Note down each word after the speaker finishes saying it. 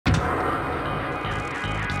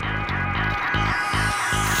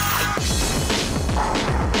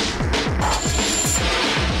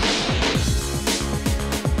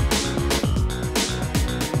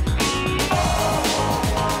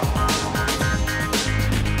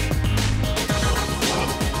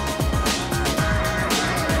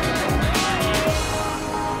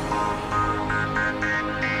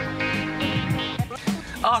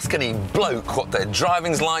ask any bloke what their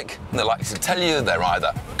driving's like, and they're likely to tell you they're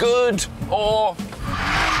either good or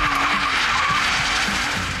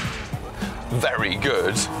very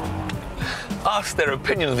good. Ask their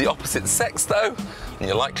opinion of the opposite sex, though, and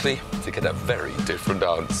you're likely to get a very different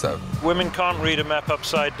answer. Women can't read a map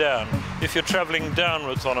upside down. If you're travelling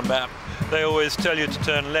downwards on a map, they always tell you to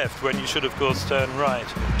turn left when you should, of course, turn right.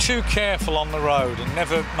 Too careful on the road and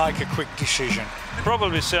never make a quick decision.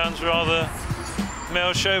 Probably sounds rather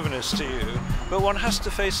male chauvinist to you, but one has to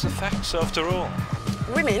face the facts after all.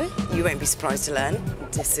 Women, you won't be surprised to learn,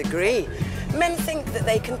 disagree. Men think that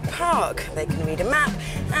they can park, they can read a map,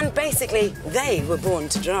 and basically they were born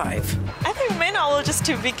to drive. I think men are all just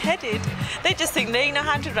too big-headed. They just think they know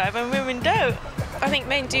how to drive and women don't. I think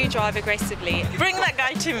men do drive aggressively. Bring that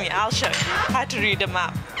guy to me, I'll show you how to read a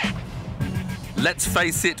map. Let's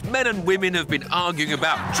face it, men and women have been arguing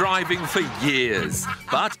about driving for years.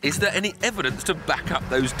 But is there any evidence to back up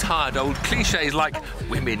those tired old clichés like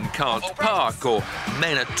women can't park or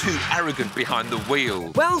men are too arrogant behind the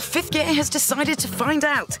wheel? Well, Fifth Gear has decided to find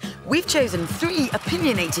out. We've chosen 3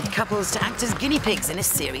 opinionated couples to act as guinea pigs in a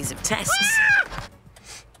series of tests.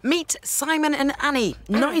 Meet Simon and Annie.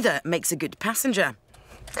 Neither makes a good passenger.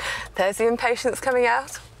 There's the impatience coming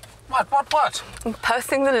out. What? I'm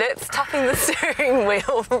pursing the lips, tapping the steering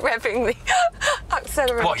wheel, revving the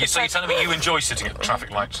accelerator. What, so you're telling me you enjoy sitting at traffic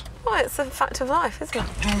lights? Well, it's a fact of life, isn't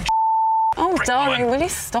it? Oh, darling, will you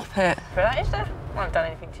stop it? That is there? I haven't done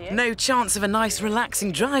anything to you. No chance of a nice,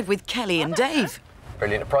 relaxing drive with Kelly and Dave.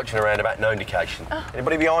 Brilliant. Approaching around about no indication.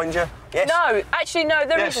 Anybody behind you? Yes? No, actually, no,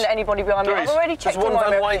 there isn't anybody behind me. I've already checked one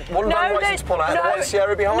van waiting to pull out. The white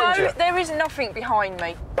Sierra behind you. No, there is nothing behind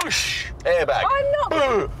me. Push! Airbag. I'm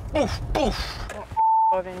not. Boof, boof. I'm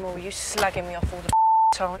not anymore. You slagging me off all the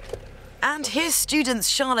time. And here's students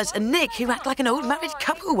Charlotte and Nick, who act like an old married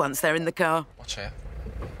couple once they're in the car. Watch here.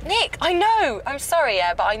 Nick, I know. I'm sorry,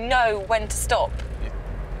 yeah, but I know when to stop.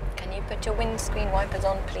 Can you put your windscreen wipers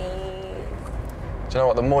on, please? Do you know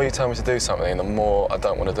what? The more you tell me to do something, the more I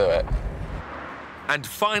don't want to do it. And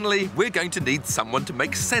finally, we're going to need someone to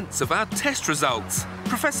make sense of our test results.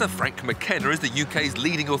 Professor Frank McKenna is the UK's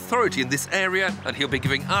leading authority in this area, and he'll be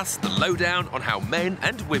giving us the lowdown on how men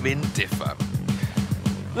and women differ.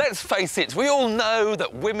 Let's face it, we all know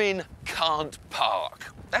that women can't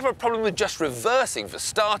park. They have a problem with just reversing for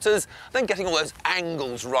starters, then getting all those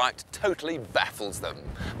angles right totally baffles them.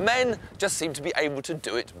 Men just seem to be able to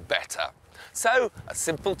do it better. So, a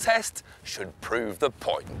simple test should prove the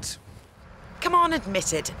point. Come on,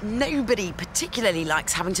 admit it. Nobody particularly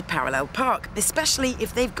likes having to parallel park, especially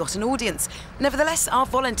if they've got an audience. Nevertheless, our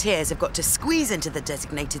volunteers have got to squeeze into the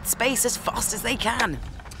designated space as fast as they can.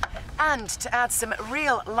 And to add some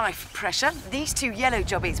real-life pressure, these 2 yellow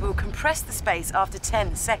jobbies will compress the space after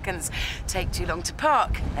 10 seconds. Take too long to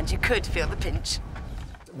park, and you could feel the pinch.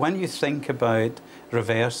 When you think about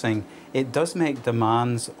reversing, it does make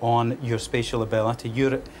demands on your spatial ability,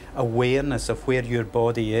 your awareness of where your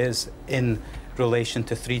body is in relation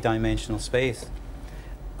to 3-dimensional space.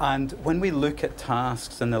 And when we look at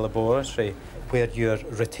tasks in the laboratory where you're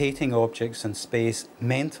rotating objects in space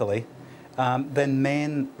mentally, then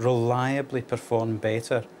men reliably perform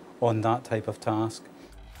better on that type of task.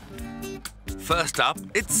 First up,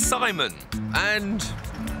 it's Simon, and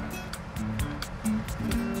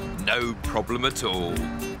no problem at all.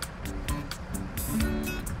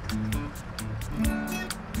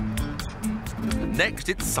 Next,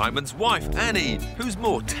 it's Simon's wife, Annie, who's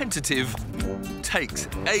more tentative, takes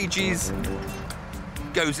ages,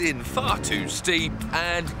 goes in far too steep,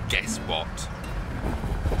 and guess what?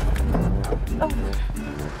 Oh.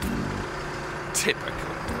 Typical.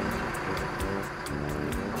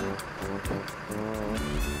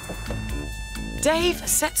 Dave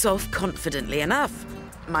sets off confidently enough.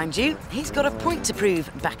 Mind you, he's got a point to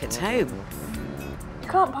prove back at home. You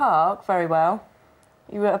can't park very well.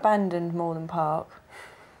 You were abandoned more than park.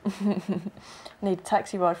 Need a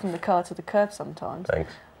taxi ride from the car to the curb sometimes.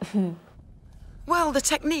 Thanks. Well, the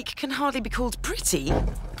technique can hardly be called pretty.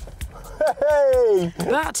 Hey!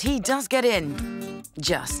 But he does get in.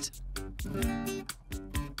 Just.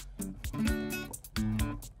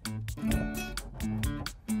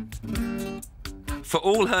 For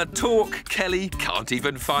all her talk, Kelly can't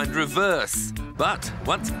even find reverse. But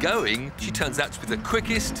once going, she turns out to be the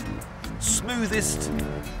quickest, smoothest,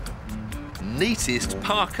 neatest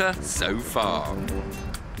parker so far.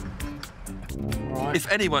 Right. If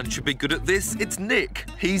anyone should be good at this, it's Nick.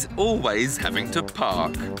 He's always having to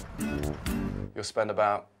park. You'll spend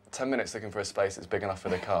about 10 minutes looking for a space that's big enough for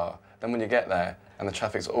the car. Then when you get there and the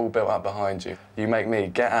traffic's all built up behind you, you make me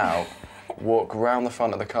get out walk round the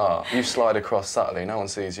front of the car, you slide across subtly, no one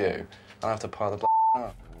sees you, I have to pile the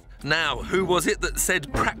car. Now, who was it that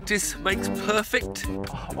said practice makes perfect?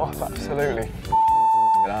 Oh, absolutely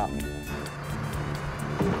it up.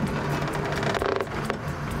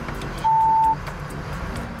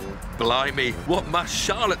 Blimey, what must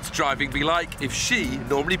Charlotte's driving be like if she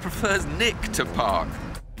normally prefers Nick to park?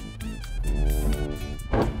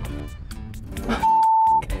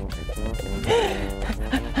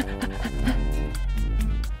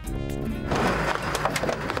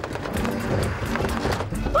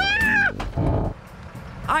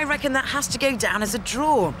 I reckon that has to go down as a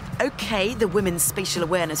draw. OK, the women's spatial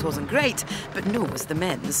awareness wasn't great, but nor was the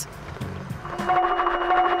men's.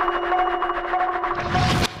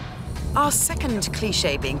 Our second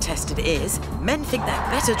cliché being tested is men think they're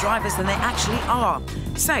better drivers than they actually are.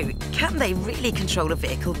 So, can they really control a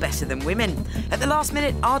vehicle better than women? At the last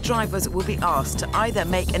minute, our drivers will be asked to either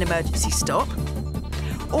make an emergency stop,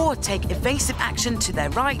 or take evasive action to their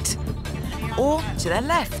right, or to their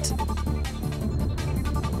left.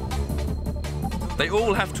 They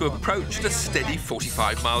all have to approach at a steady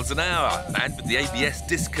 45 miles an hour, and with the ABS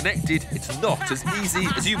disconnected, it's not as easy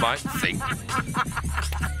as you might think.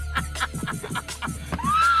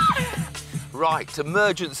 Right,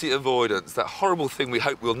 emergency avoidance, that horrible thing we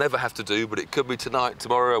hope we'll never have to do, but it could be tonight,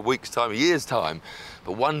 tomorrow, a week's time, a year's time.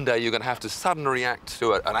 But one day you're going to have to suddenly react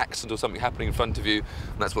to an accident or something happening in front of you,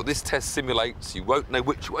 and that's what this test simulates. You won't know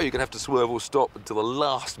which way you're going to have to swerve or stop until the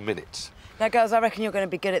last minute. Now, girls, I reckon you're going to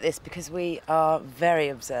be good at this because we are very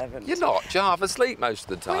observant. You're not. You're half asleep most of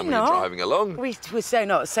the time when We're you're driving along. We're so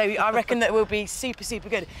not. So I reckon that we'll be super, super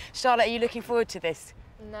good. Charlotte, are you looking forward to this?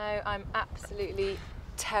 No, I'm absolutely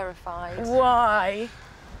terrified. Why?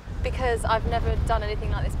 Because I've never done anything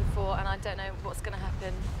like this before and I don't know what's going to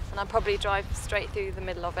happen. And I'll probably drive straight through the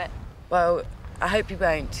middle of it. Well, I hope you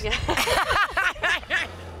won't. Yeah.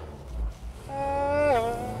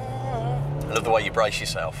 I love the way you brace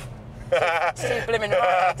yourself. Too blimmin'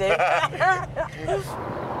 right, I do.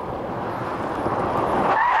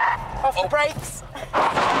 Off the brakes.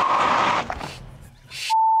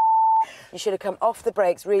 You should have come off the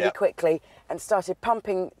brakes really quickly and started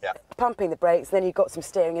pumping the brakes, then you got some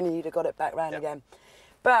steering and you'd have got it back round again.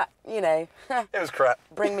 But, you know... It was crap.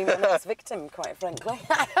 Bring me my next victim, quite frankly.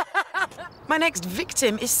 My next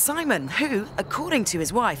victim is Simon, who, according to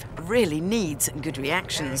his wife, really needs good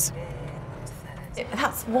reactions.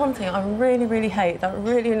 That's one thing I really, really hate, that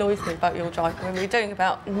really annoys me about your driving. When we're doing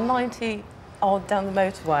about 90 odd down the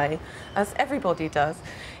motorway, as everybody does,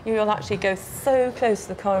 you'll actually go so close to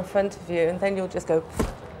the car in front of you and then you'll just go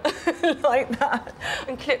like that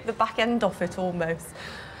and clip the back end off it almost.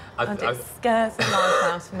 And it scares the life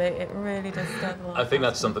out of me. It really does scare the life I think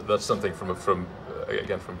that's something from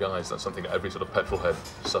guys. That's something that every sort of petrol head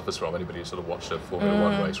suffers from. Anybody who's sort of watched a Formula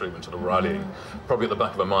One race or even sort of rallying, probably at the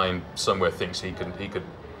back of their mind somewhere thinks he could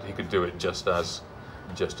do it just as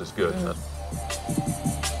good.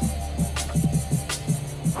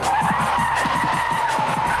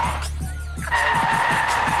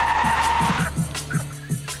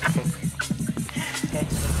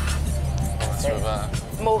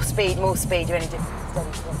 More speed, more speed. You only do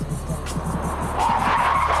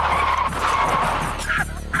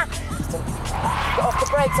off the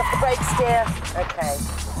brakes, dear. Okay.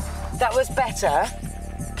 That was better.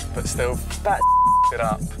 But still, it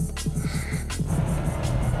up.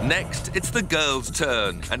 Next, it's the girls'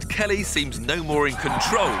 turn, and Kelly seems no more in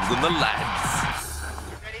control than the lads.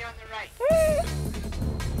 Ready on the right.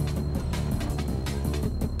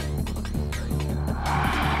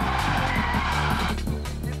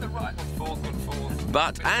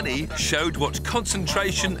 But Annie showed what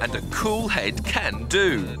concentration and a cool head can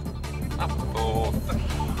do. Up forth.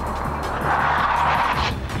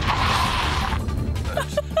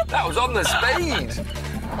 That was on the speed.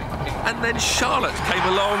 And then Charlotte came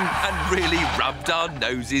along and really rubbed our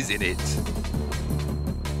noses in it.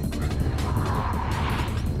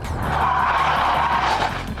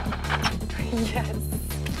 Yes.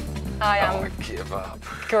 I am. Oh, give up.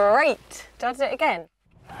 Great. Do I do it again?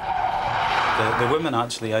 The women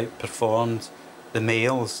actually outperformed the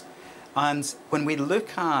males. And when we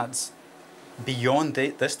look at beyond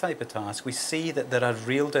this type of task, we see that there are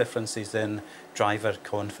real differences in driver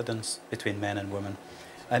confidence between men and women.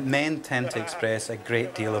 Men tend to express a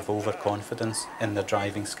great deal of overconfidence in their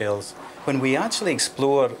driving skills. When we actually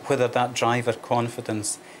explore whether that driver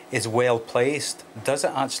confidence is well placed, does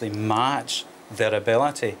it actually match their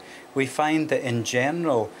ability, we find that in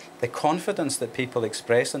general, the confidence that people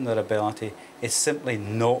express in their ability is simply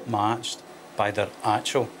not matched by their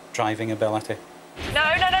actual driving ability. No,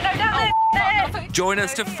 down there. Join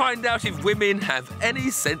us to find out if women have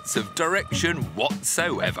any sense of direction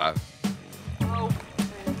whatsoever.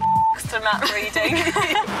 To map reading.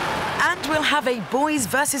 And we'll have a boys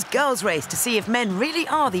versus girls race to see if men really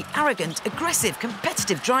are the arrogant, aggressive,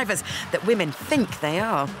 competitive drivers that women think they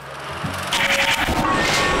are.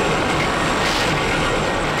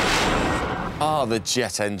 The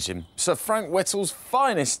jet engine. Sir Frank Whittle's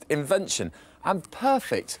finest invention, and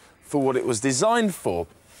perfect for what it was designed for,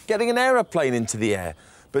 getting an aeroplane into the air.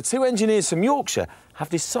 But two engineers from Yorkshire have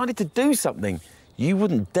decided to do something you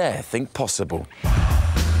wouldn't dare think possible.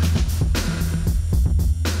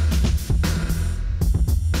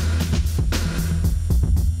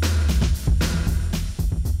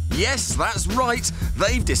 Yes, that's right.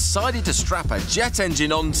 They've decided to strap a jet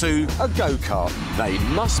engine onto a go-kart. They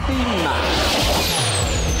must be mad.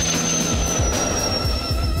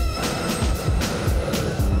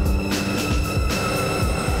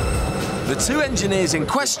 The two engineers in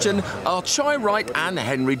question are Chai Wright and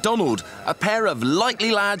Henry Donald, a pair of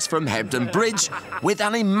likely lads from Hebden Bridge with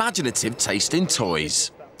an imaginative taste in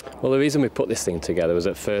toys. Well, the reason we put this thing together was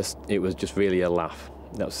at first it was just really a laugh.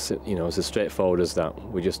 That's, you know, as straightforward as that.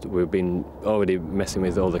 We've been already messing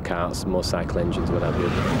with all the karts, motorcycle engines, what have you.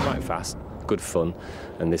 Quite fast, good fun.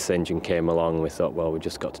 And this engine came along and we thought, well, we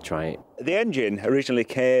just got to try it. The engine originally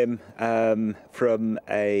came from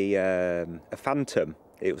a Phantom.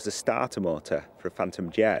 It was a starter motor for a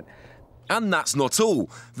Phantom jet. And that's not all.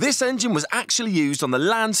 This engine was actually used on the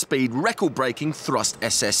land speed record-breaking Thrust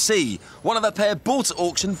SSC, one of a pair bought at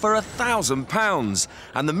auction for £1,000.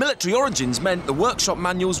 And the military origins meant the workshop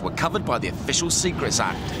manuals were covered by the Official Secrets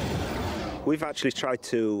Act. We've actually tried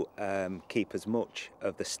to keep as much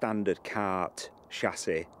of the standard kart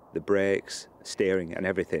chassis, the brakes, steering and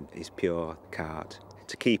everything is pure kart.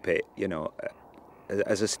 To keep it, you know,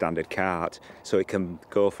 as a standard kart, so it can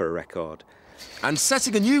go for a record. And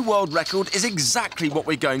setting a new world record is exactly what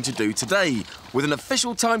we're going to do today, with an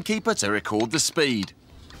official timekeeper to record the speed.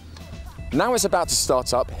 Now it's about to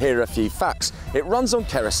start up, here are a few facts. It runs on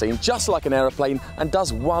kerosene just like an aeroplane and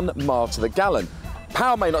does 1 mile to the gallon.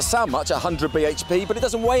 Power may not sound much at 100 bhp, but it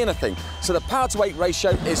doesn't weigh anything, so the power-to-weight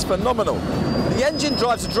ratio is phenomenal. The engine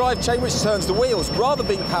drives a drive chain which turns the wheels, rather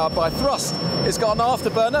than being powered by thrust. It's got an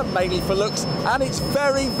afterburner, mainly for looks, and it's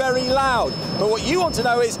very, very loud. But what you want to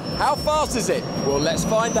know is, how fast is it? Well, let's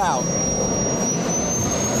find out.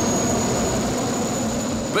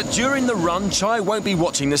 But during the run, Chai won't be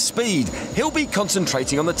watching the speed. He'll be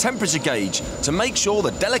concentrating on the temperature gauge to make sure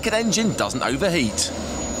the delicate engine doesn't overheat.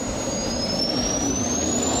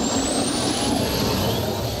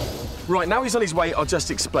 Right, now he's on his way, I'll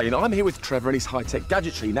just explain. I'm here with Trevor and his high-tech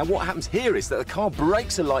gadgetry. Now, what happens here is that the car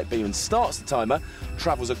brakes a light beam and starts the timer,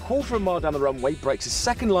 travels a quarter of a mile down the runway, brakes a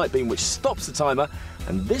second light beam which stops the timer,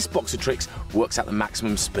 and this box of tricks works out the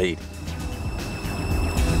maximum speed.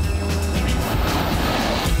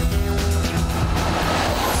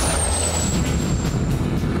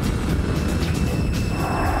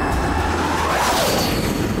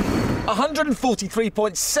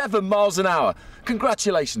 ...143.7 miles an hour.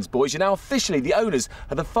 Congratulations, boys. You're now officially the owners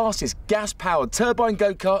of the fastest gas-powered turbine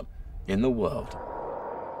go-kart in the world.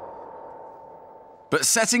 But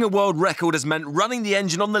setting a world record has meant running the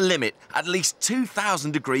engine on the limit at least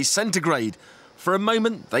 2,000 degrees centigrade. For a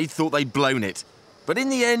moment, they thought they'd blown it. But in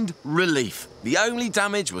the end, relief. The only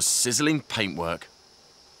damage was sizzling paintwork.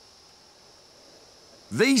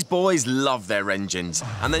 These boys love their engines,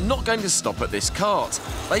 and they're not going to stop at this kart.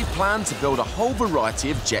 They plan to build a whole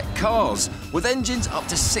variety of jet cars, with engines up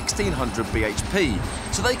to 1,600 bhp,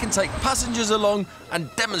 so they can take passengers along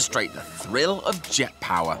and demonstrate the thrill of jet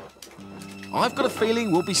power. I've got a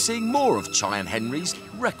feeling we'll be seeing more of Chai and Henry's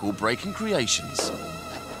record-breaking creations.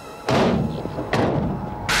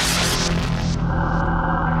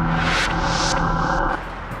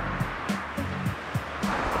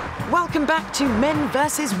 Welcome back to Men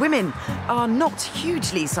versus Women, our not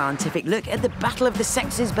hugely scientific look at the battle of the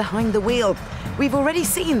sexes behind the wheel. We've already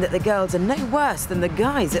seen that the girls are no worse than the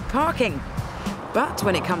guys at parking. But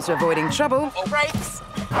when it comes to avoiding trouble... Brakes!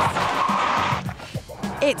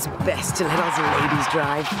 It's best to let us ladies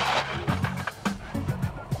drive.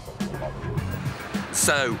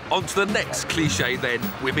 So, on to the next cliché then.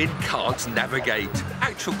 Women can't navigate.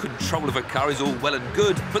 Actual control of a car is all well and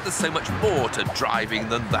good, but there's so much more to driving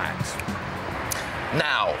than that.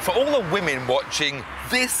 Now, for all the women watching,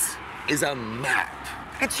 this is a map.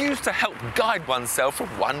 It's used to help guide oneself from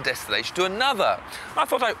one destination to another. I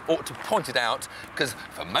thought I ought to point it out, because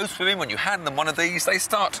for most women, when you hand them one of these, they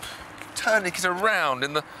start turning it around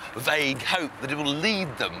in the vague hope that it will lead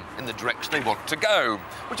them in the direction they want to go,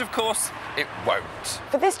 which of course it won't.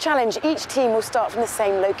 For this challenge, each team will start from the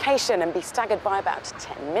same location and be staggered by about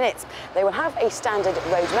 10 minutes. They will have a standard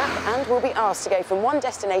road map and will be asked to go from one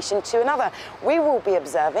destination to another. We will be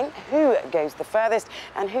observing who goes the furthest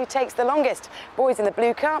and who takes the longest. Boys in the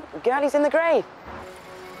blue car, girlies in the grey.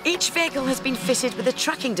 Each vehicle has been fitted with a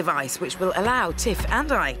tracking device which will allow Tiff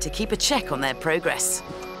and I to keep a check on their progress.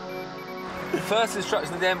 First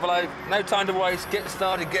instruction of the envelope, no time to waste, get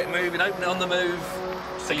started, get moving, open it on the move.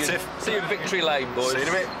 See you in Victory Lane, boys. See you in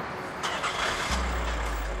a bit.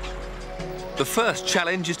 The first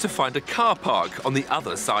challenge is to find a car park on the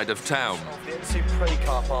other side of town. The NC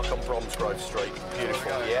car park on Bromsgrove Street.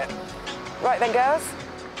 Beautiful, yeah. Right then, girls.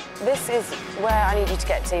 This is where I need you to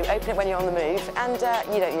get to. Open it when you're on the move, and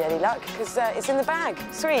you don't need any luck, because it's in the bag.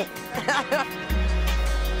 Sweet.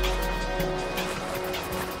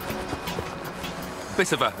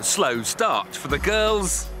 Bit of a slow start for the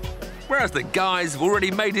girls, whereas the guys have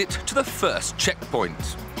already made it to the first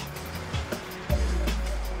checkpoint.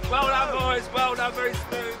 Well done, boys. Well done. Very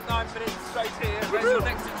smooth. 9 minutes straight here. Where's your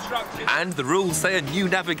next instruction? And the rules say a new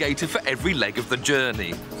navigator for every leg of the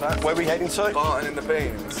journey. So where are we heading to? Barton in the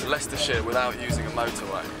Beans, Leicestershire, without using a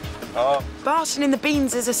motorway. Barton in the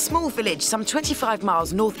Beans is a small village some 25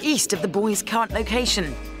 miles northeast of the boys' current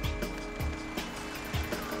location.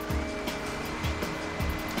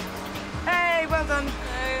 Hey, well done.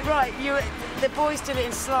 Right, the boys did it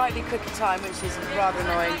in slightly quicker time, which is rather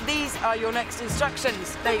annoying. These are your next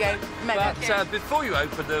instructions. There you go. But before you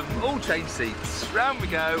open them, all change seats. Round we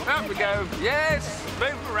go, round we go. Yes,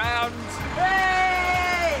 move around.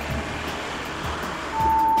 Hey!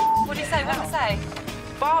 What do you say? What do you say?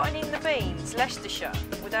 Barton in the Beans, Leicestershire,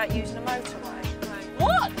 without using a motorway.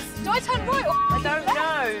 What? Do I turn right or I don't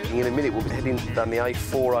know. In a minute, we'll be heading down the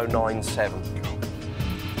A4097,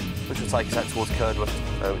 which will take us out towards Curdworth.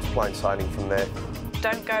 It's plain sailing from there.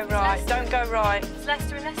 Don't go right. Don't go right. It's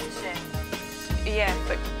Leicester and Leicestershire. Yeah,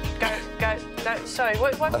 but go. Sorry,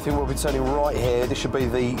 what? I think we'll be turning right here. This should be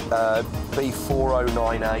the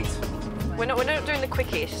B4098. We're not doing the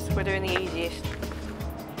quickest. We're doing the easiest.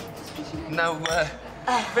 No,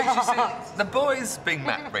 Rich, you see, the boys, being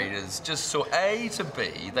map readers, just saw A to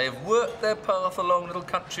B. They have worked their path along little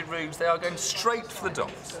country routes. They are going straight for the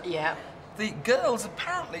dots. Yeah. The girls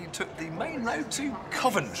apparently took the main road to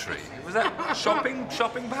Coventry. Was that shopping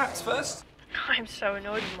perhaps first? I'm so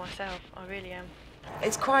annoyed with myself. I really am.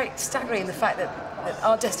 It's quite staggering, the fact that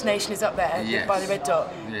our destination is up there by the red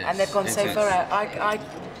dot, and they've gone so far out.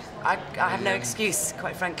 I have no excuse,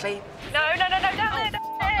 quite frankly. No, down there.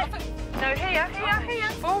 No, here.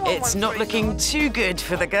 It's not looking too good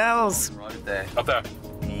for the girls. Right there. Up there.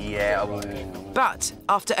 Yeah. But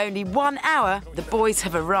after only 1 hour, the boys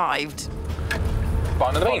have arrived.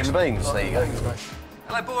 Barton in the Beans. There you go.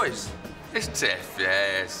 Hello, boys. It's Tiff,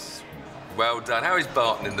 yes. Well done. How is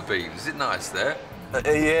Barton in the Beans? Is it nice there?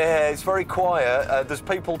 Yeah, it's very quiet. There's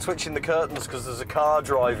people twitching the curtains because there's a car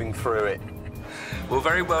driving through it. Well,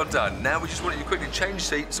 very well done. Now we just want you to quickly change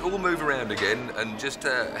seats, all move around again, and just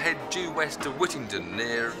head due west to Whittington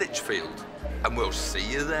near Lichfield. And we'll see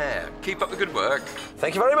you there. Keep up the good work.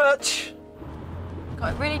 Thank you very much.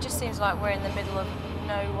 God, it really just seems like we're in the middle of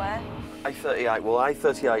nowhere. A38, well,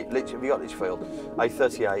 A38, have you got Lichfield?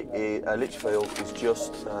 A38, Lichfield is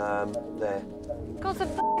just there. God, the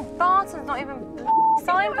Barton's not even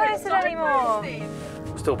signposted anymore.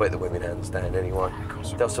 Still bet the women hands down anyway.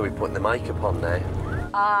 They'll still be putting the makeup on there.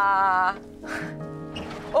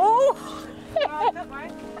 Oh!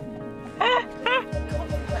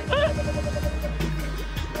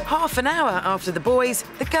 Half an hour after the boys,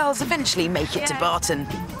 the girls eventually make it to Barton.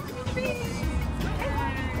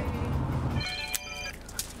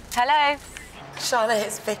 Hello. Charlotte,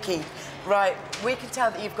 it's Vicki. Right, we can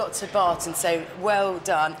tell that you've got to Barton, so well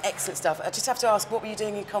done, excellent stuff. I just have to ask, what were you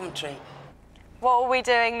doing in Coventry? What were we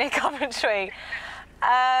doing near Coventry?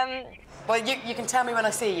 Well, you can tell me when I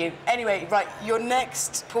see you. Anyway, right, your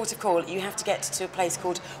next port of call, you have to get to a place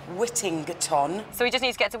called Whittington. So we just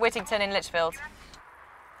need to get to Whittington in Lichfield.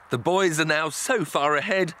 The boys are now so far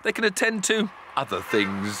ahead, they can attend to other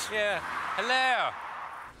things. Yeah. Hello.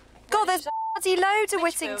 God, there's bloody loads of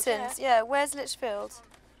Whittingtons. Yeah, where's Lichfield?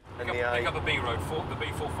 Pick up a B road, the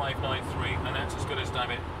B4593, and that's as good as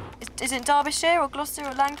damn it. Is it Derbyshire or Gloucester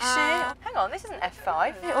or Lancashire? Hang on, this isn't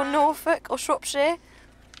F5. Or Norfolk or Shropshire?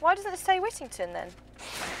 Why doesn't it say Whittington then?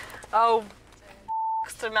 Oh,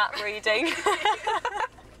 to map reading.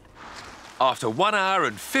 After 1 hour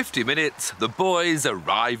and 50 minutes, the boys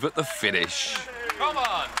arrive at the finish. Come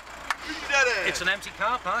on! You did it! It's an empty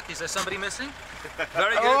car park. Is there somebody missing?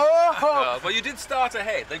 Very good. Oh. Well, you did start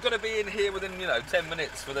ahead. They've got to be in here within, 10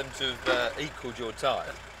 minutes for them to have equalled your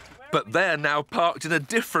time. But they're now parked in a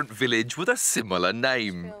different village with a similar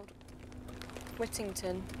name.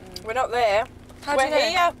 Whittington. We're not there. We're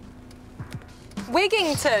here.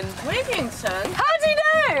 Wigington. Wigington? How do you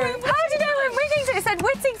know? How do you know when Wigington? It said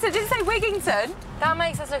Whittington, it didn't say Wigington. That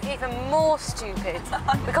makes us look even more stupid.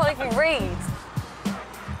 We can't even read.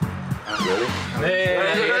 Really?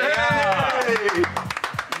 Hey!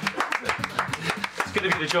 It's good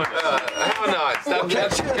of you to join us. How nice.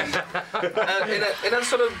 In a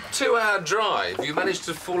sort of 2-hour drive, you managed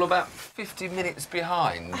to fall about 50 minutes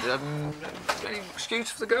behind. Any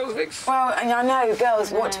excuse for the girls, Vix? Well, I know,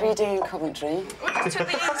 girls, what do we do in Coventry?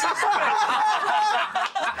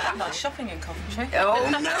 Like shopping in Coventry. Oh,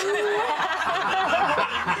 no!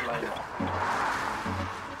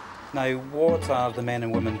 Now, what are the men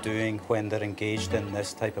and women doing when they're engaged in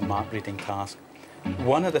this type of map reading task?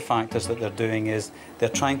 One of the factors that they're doing is they're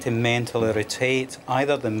trying to mentally rotate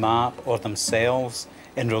either the map or themselves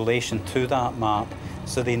in relation to that map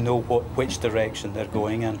so they know which direction they're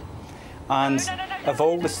going in. And of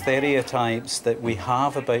all the stereotypes that we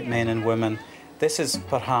have about men and women, this is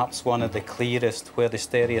perhaps one of the clearest where the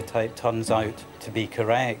stereotype turns out to be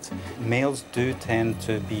correct. Males do tend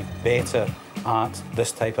to be better at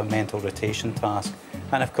this type of mental rotation task.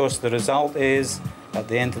 And of course the result is, at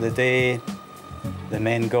the end of the day, the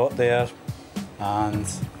men got there and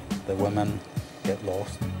the women get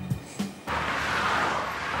lost.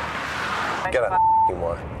 Get out of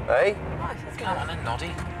way, eh? Come on then,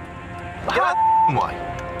 Noddy. Get out of way.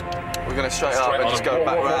 We're going to straight up and just go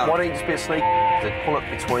back round. Why don't you just be a sneak? They'd pull up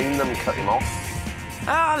between them and cut him off.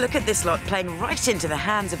 Ah, look at this lot playing right into the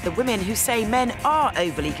hands of the women who say men are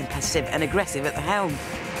overly competitive and aggressive at the helm.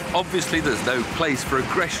 Obviously, there's no place for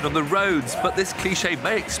aggression on the roads, but this cliché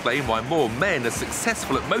may explain why more men are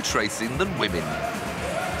successful at motor racing than women.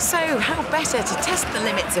 So, how better to test the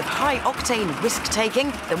limits of high-octane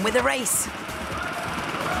risk-taking than with a race?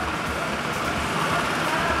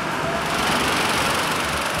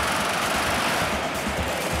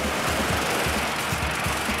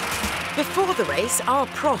 Before the race, our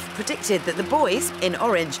prof predicted that the boys, in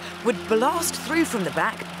orange, would blast through from the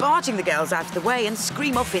back, barging the girls out of the way and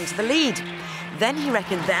scream off into the lead. Then he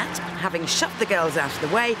reckoned that, having shut the girls out of the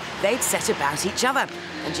way, they'd set about each other.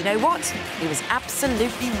 And you know what? He was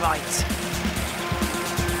absolutely right.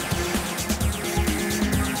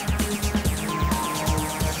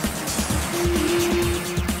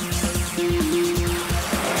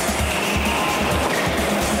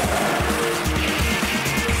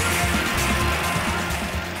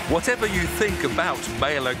 Whatever you think about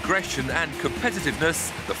male aggression and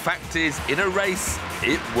competitiveness, the fact is, in a race,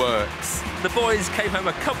 it works. The boys came home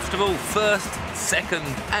a comfortable first, second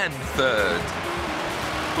and third,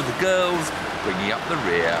 with the girls bringing up the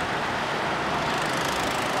rear.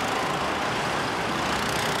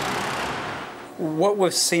 What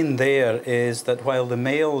we've seen there is that while the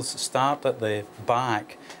males start at the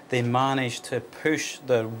back, they manage to push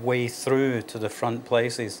their way through to the front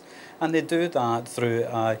places. And they do that through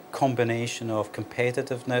a combination of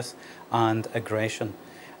competitiveness and aggression.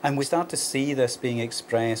 And we start to see this being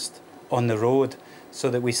expressed on the road, so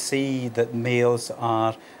that we see that males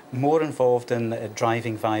are more involved in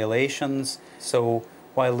driving violations. So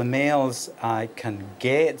while the males can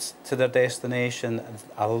get to their destination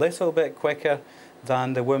a little bit quicker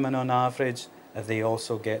than the women on average, they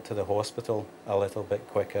also get to the hospital a little bit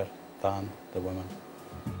quicker than the women.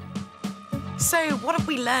 So, what have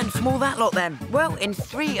we learned from all that lot then? Well, in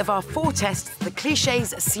 3 of our 4 tests, the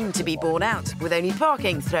clichés seem to be borne out, with only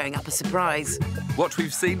parking throwing up a surprise. What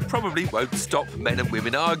we've seen probably won't stop men and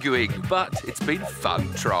women arguing, but it's been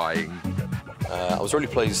fun trying. I was really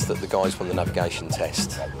pleased that the guys won the navigation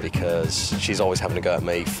test, because she's always having a go at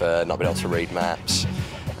me for not being able to read maps.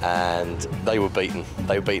 And they were beaten.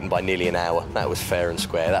 They were beaten by nearly an hour. That was fair and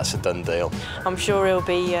square. That's a done deal. I'm sure he'll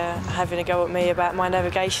be having a go at me about my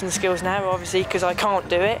navigation skills now, obviously, because I can't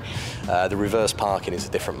do it. The reverse parking is a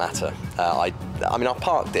different matter. I mean, I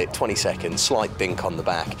parked it 20 seconds, slight dink on the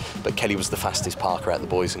back, but Kelly was the fastest parker out the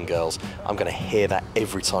boys and girls. I'm going to hear that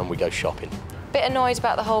every time we go shopping. Bit annoyed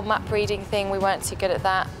about the whole map reading thing. We weren't too good at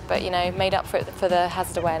that, but, you know, made up for it for the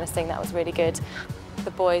hazard awareness thing. That was really good.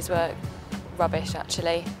 The boys were rubbish,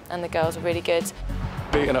 actually, and the girls are really good.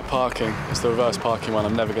 Beaten at parking, it's the reverse parking one.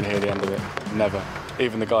 I'm never going to hear the end of it, never.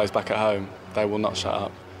 Even the guys back at home, they will not shut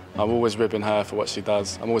up. I'm always ribbing her for what she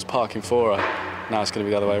does. I'm always parking for her. Now it's going to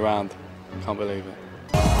be the other way around. Can't believe it.